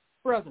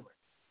brethren.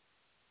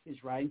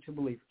 He's writing to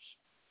believers.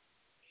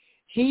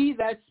 He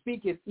that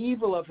speaketh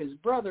evil of his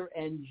brother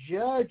and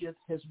judgeth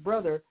his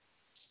brother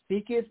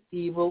speaketh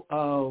evil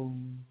of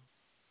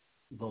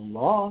the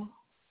law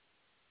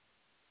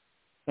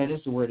That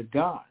is the word of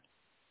God.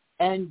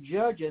 And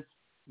judgeth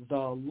the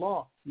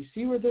law. You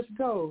see where this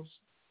goes?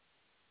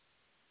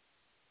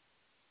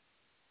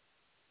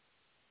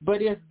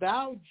 But if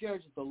thou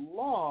judge the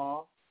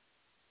law,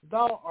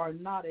 thou art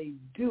not a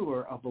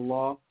doer of the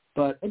law,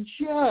 but a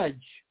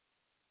judge.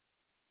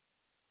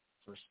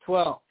 Verse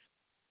 12.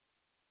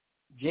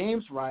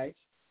 James writes,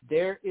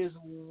 there is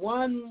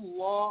one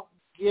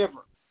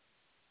lawgiver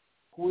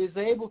who is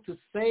able to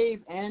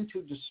save and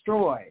to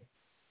destroy.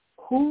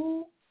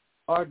 Who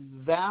art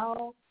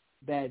thou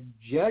that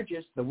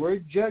judgest? The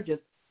word judgeth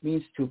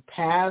means to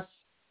pass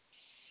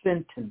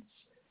sentence,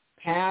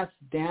 pass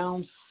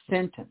down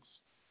sentence.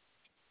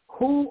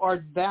 Who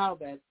art thou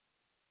that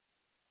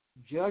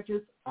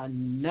judgeth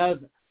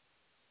another?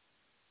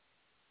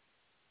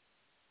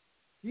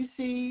 You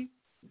see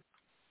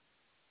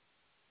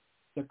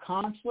the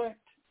conflict?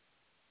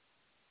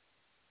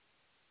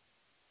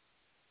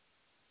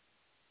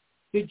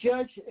 The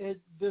judge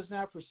does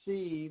not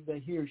perceive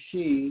that he or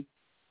she,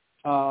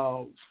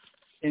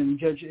 in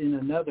judging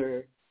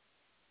another,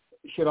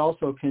 should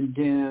also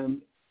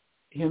condemn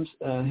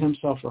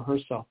himself or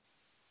herself.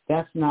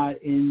 That's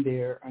not in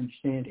their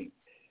understanding.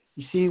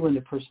 You see, when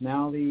the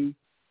personality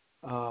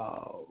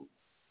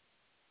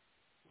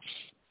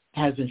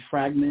has been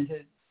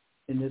fragmented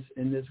in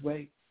this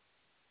way.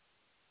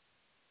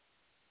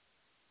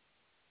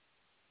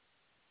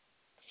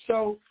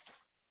 So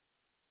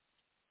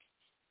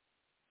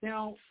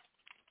now,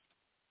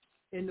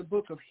 in the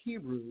book of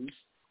Hebrews,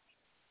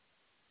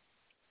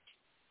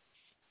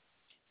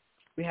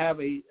 we have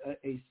a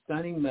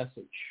stunning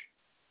message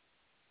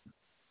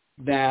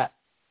that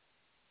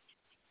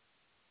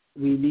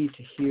we need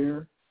to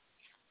hear,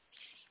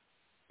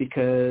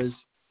 because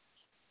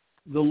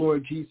the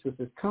Lord Jesus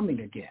is coming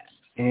again,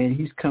 and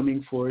he's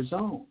coming for his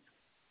own.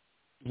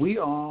 We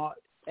are,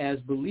 as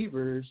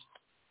believers,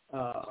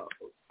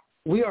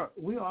 we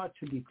ought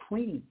to be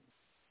clean.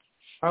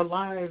 Our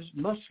lives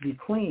must be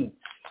clean.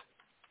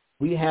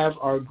 We have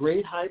our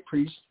great high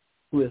priest,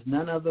 who is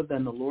none other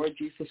than the Lord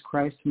Jesus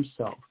Christ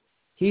himself.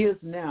 He is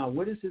now,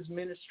 what is his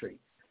ministry?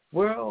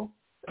 Well,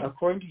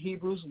 according to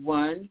Hebrews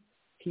 1,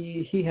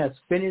 he has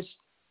finished,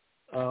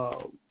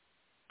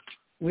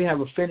 we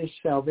have a finished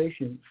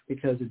salvation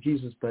because of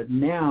Jesus, but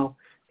now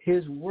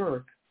his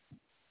work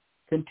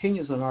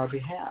continues on our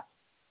behalf.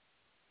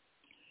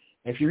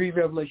 If you read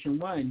Revelation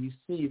 1, you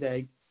see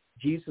that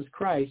Jesus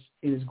Christ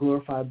in his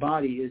glorified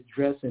body is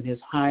dressed in his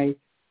high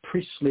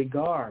priestly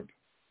garb.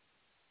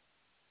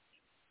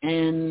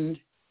 And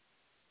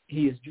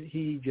he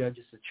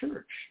judges the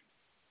church.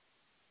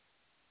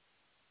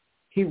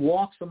 He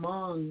walks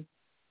among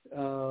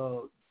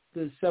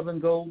the seven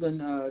golden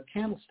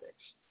candlesticks.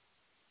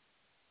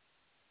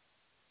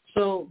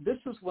 So this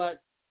is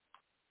what,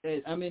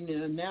 now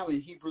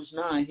in Hebrews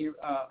 9,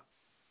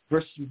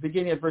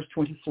 beginning at verse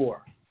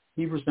 24,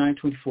 Hebrews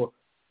 9:24,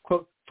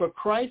 quote, for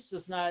Christ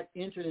does not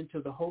enter into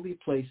the holy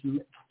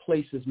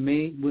places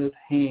made with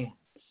hands,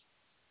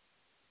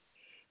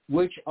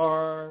 which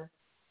are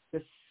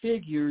the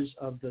figures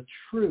of the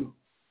true,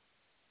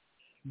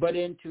 but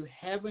into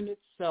heaven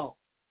itself,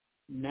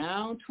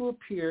 now to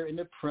appear in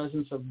the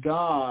presence of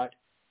God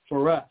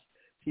for us.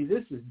 See,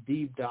 this is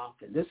deep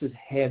doctrine. This is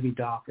heavy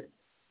doctrine.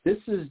 This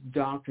is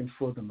doctrine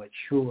for the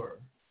mature.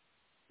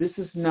 This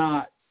is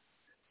not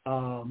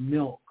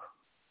milk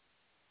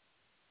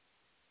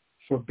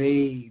for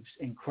babes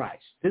in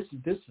Christ. This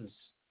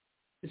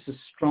is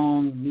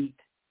strong meat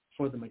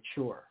for the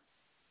mature.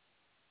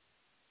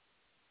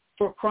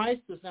 For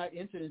Christ does not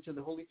enter into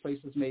the holy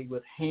places made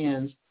with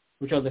hands,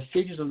 which are the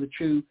figures of the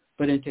true,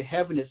 but into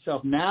heaven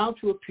itself, now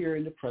to appear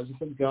in the presence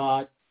of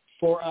God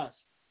for us.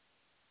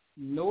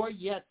 Nor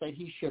yet that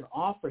he should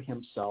offer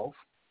himself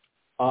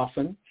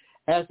often,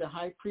 as the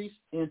high priest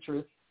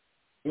entereth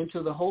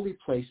into the holy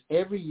place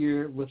every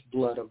year with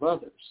blood of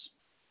others.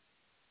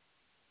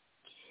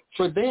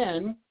 For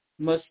then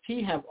must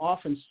he have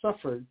often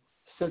suffered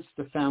since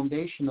the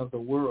foundation of the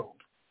world.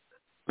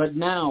 But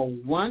now,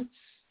 once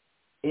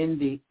in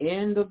the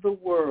end of the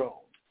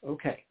world.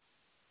 Okay,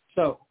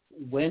 so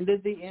when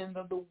did the end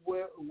of the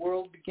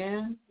world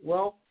begin?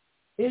 Well,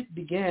 it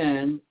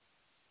began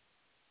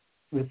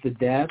with the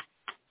death,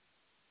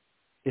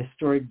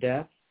 historic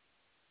death,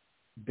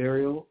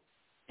 burial,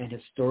 and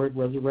historic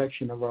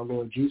resurrection of our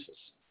Lord Jesus.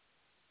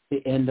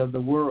 The end of the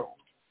world.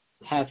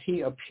 Hath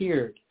he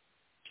appeared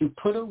to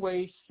put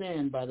away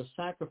sin by the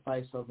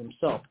sacrifice of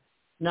himself.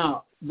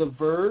 Now, the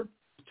verb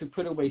to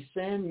put away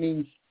sin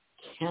means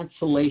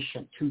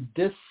cancellation, to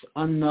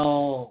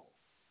disannul.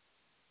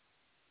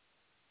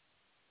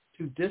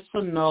 To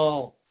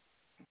disannul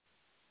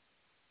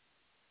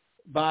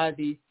by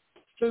the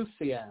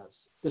thusias,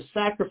 the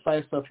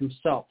sacrifice of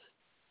himself.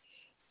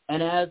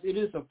 And as it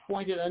is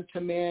appointed unto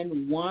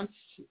man once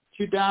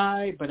to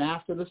die, but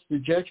after this the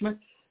judgment.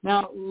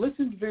 Now,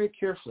 listen very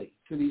carefully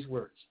to these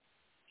words.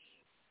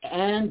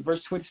 And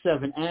verse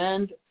 27,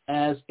 and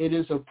as it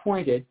is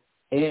appointed,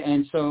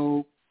 and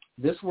so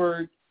this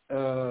word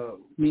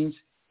means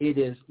it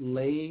is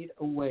laid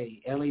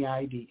away,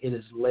 L-E-I-D, it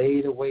is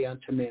laid away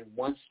unto man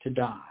once to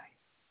die.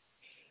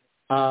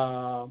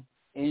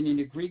 And in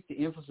the Greek,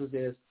 the emphasis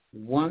is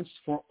once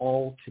for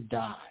all to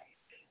die.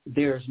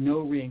 There's no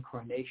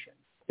reincarnation.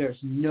 There's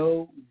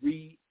no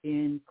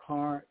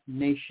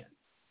reincarnation.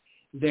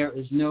 There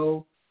is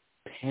no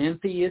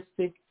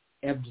pantheistic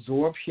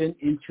absorption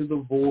into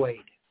the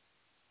void.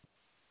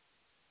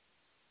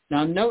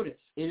 Now notice,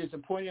 it is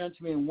appointed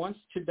unto me once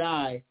to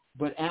die,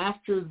 but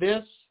after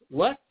this,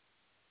 what?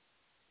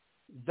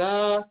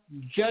 The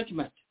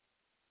judgment.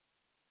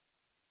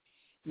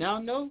 Now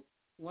note,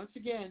 once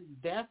again,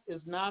 death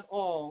is not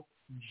all.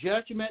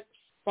 Judgment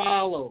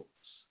follows.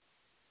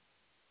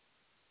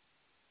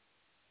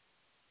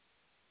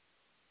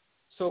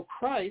 So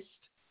Christ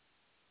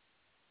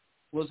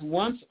was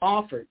once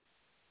offered,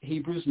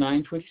 Hebrews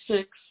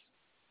 9:26.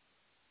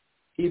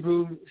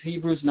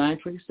 Hebrews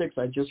 9:26,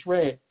 I just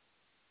read.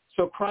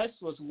 So Christ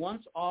was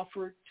once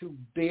offered to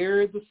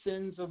bear the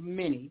sins of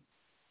many,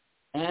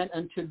 and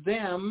unto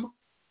them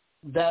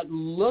that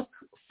look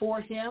for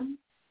him,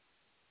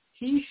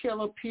 he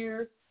shall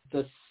appear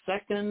the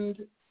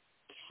second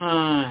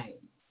time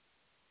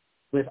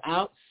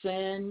without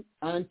sin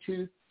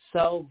unto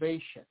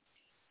salvation.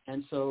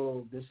 And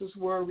so this is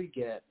where we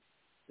get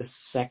the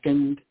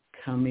second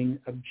coming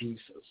of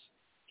Jesus.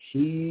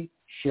 He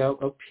shall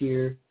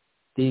appear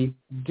the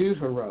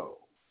deutero,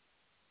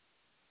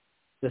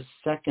 the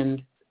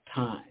second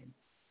time.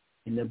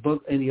 In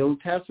the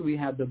Old Testament, we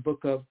have the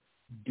book of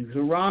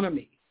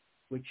Deuteronomy,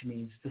 which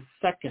means the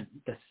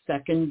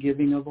second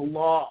giving of the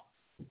law.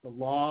 The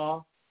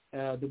law,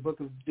 the book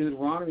of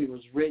Deuteronomy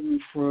was written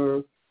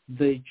for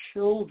the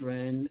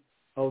children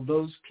of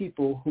those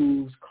people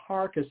whose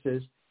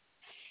carcasses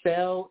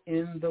fell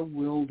in the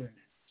wilderness.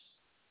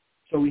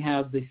 So we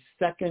have the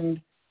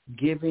second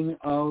giving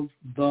of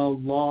the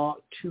law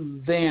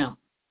to them.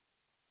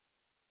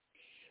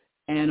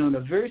 And on a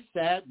very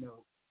sad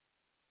note,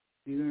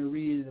 you're going to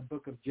read in the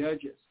book of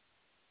Judges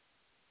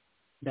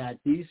that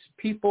these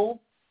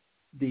people,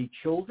 the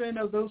children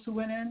of those who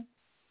went in,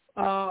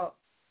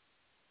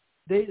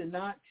 they did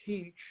not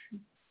teach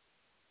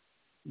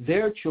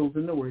their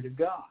children the Word of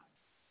God.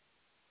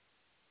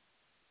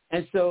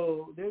 And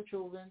so their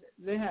children,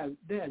 they had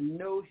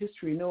no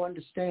history, no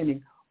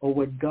understanding of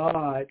what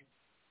God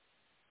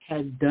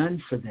had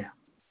done for them.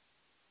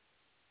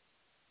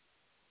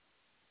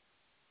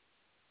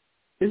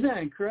 Isn't that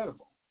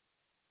incredible?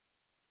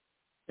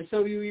 And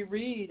so we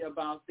read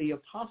about the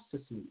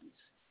apostasies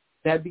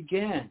that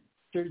began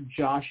after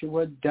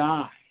Joshua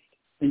died.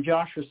 And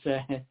Joshua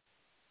said,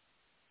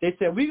 they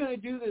said, we're going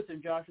to do this.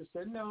 And Joshua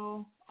said,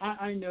 no,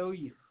 I know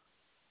you.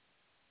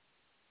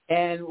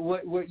 And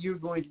what you're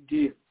going to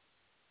do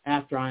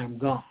after I am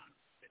gone.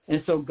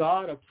 And so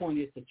God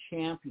appointed the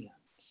champions.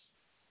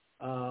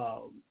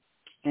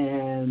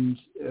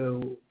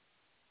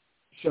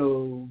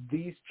 So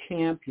these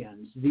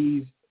champions,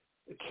 these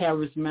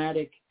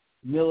charismatic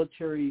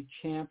military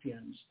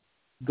champions,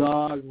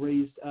 God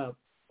raised up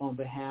on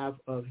behalf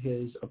of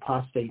his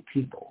apostate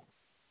people.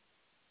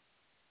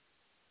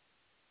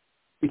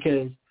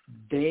 Because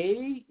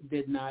they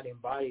did not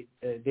embody,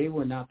 they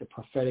were not the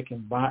prophetic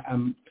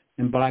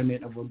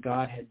embodiment of what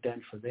God had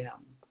done for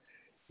them.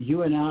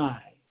 You and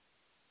I,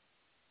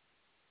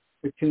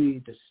 opportunity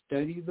to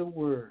study the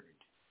Word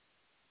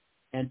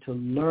and to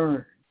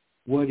learn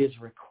what is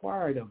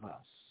required of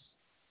us,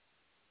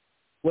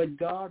 what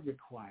God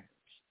requires,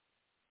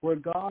 where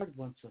God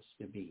wants us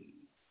to be,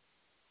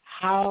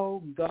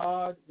 how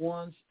God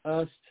wants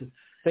us to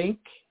think,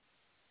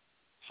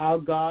 how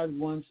God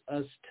wants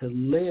us to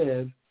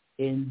live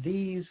in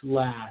these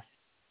last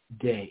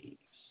days.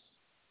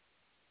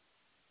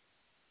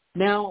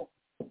 Now,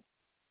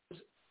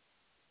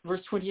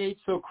 verse 28,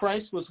 so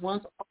Christ was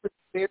once offered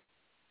to bear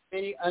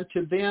many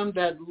unto them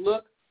that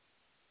look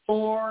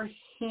for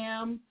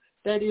him.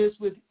 That is,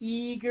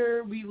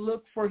 we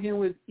look for him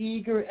with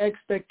eager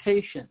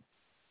expectation.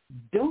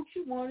 Don't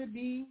you want to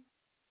be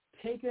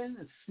taken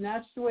and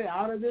snatched away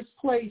out of this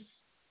place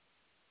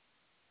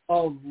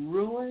of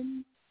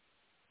ruin,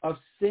 of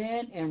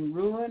sin and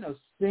ruin, of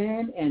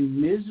sin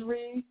and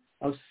misery,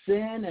 of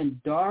sin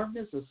and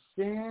darkness, of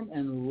sin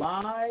and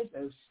lies,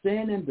 of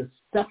sin and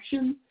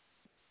deception?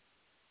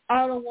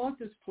 I don't want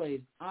this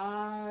place.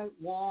 I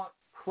want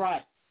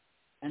Christ.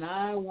 And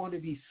I want to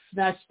be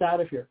snatched out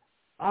of here.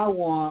 I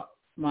want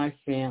my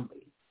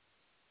family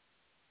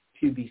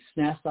to be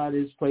snatched out of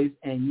this place.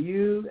 And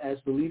you, as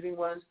believing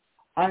ones,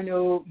 I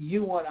know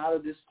you want out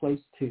of this place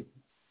too.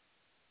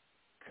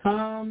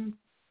 Come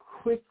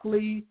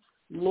quickly,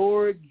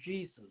 Lord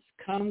Jesus.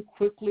 Come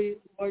quickly,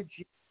 Lord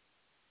Jesus.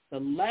 The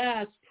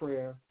last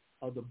prayer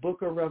of the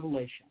book of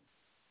Revelation.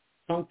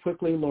 Come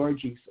quickly, Lord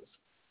Jesus.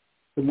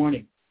 Good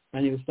morning.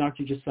 My name is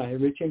Dr. Josiah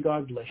Rich, and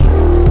God bless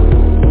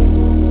you.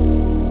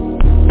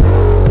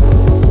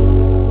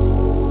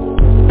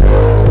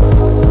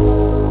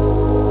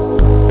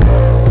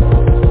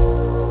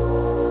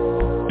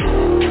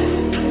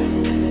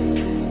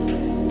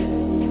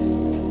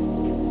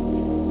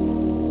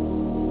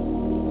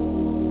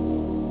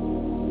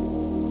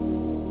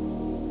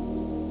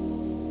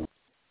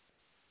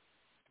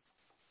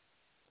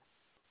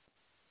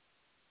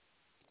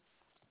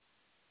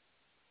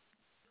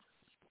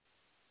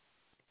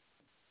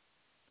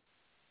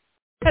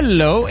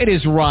 Hello, it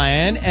is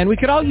Ryan, and we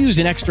could all use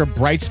an extra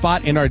bright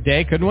spot in our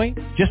day, couldn't we?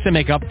 Just to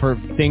make up for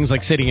things like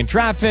sitting in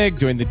traffic,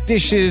 doing the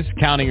dishes,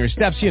 counting your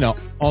steps, you know,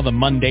 all the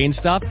mundane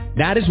stuff.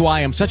 That is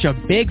why I'm such a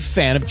big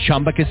fan of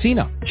Chumba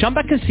Casino.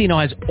 Chumba Casino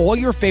has all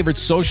your favorite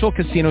social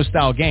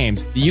casino-style games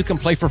that you can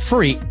play for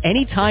free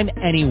anytime,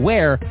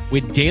 anywhere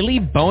with daily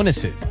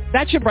bonuses.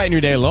 That should brighten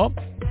your day a little.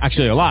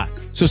 Actually, a lot.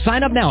 So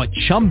sign up now at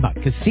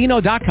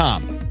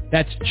ChumbaCasino.com.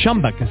 That's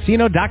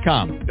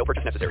ChumbaCasino.com. No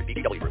purchase necessary.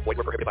 VGW Group. Void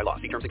where prohibited by law.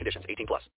 See terms and conditions. 18+.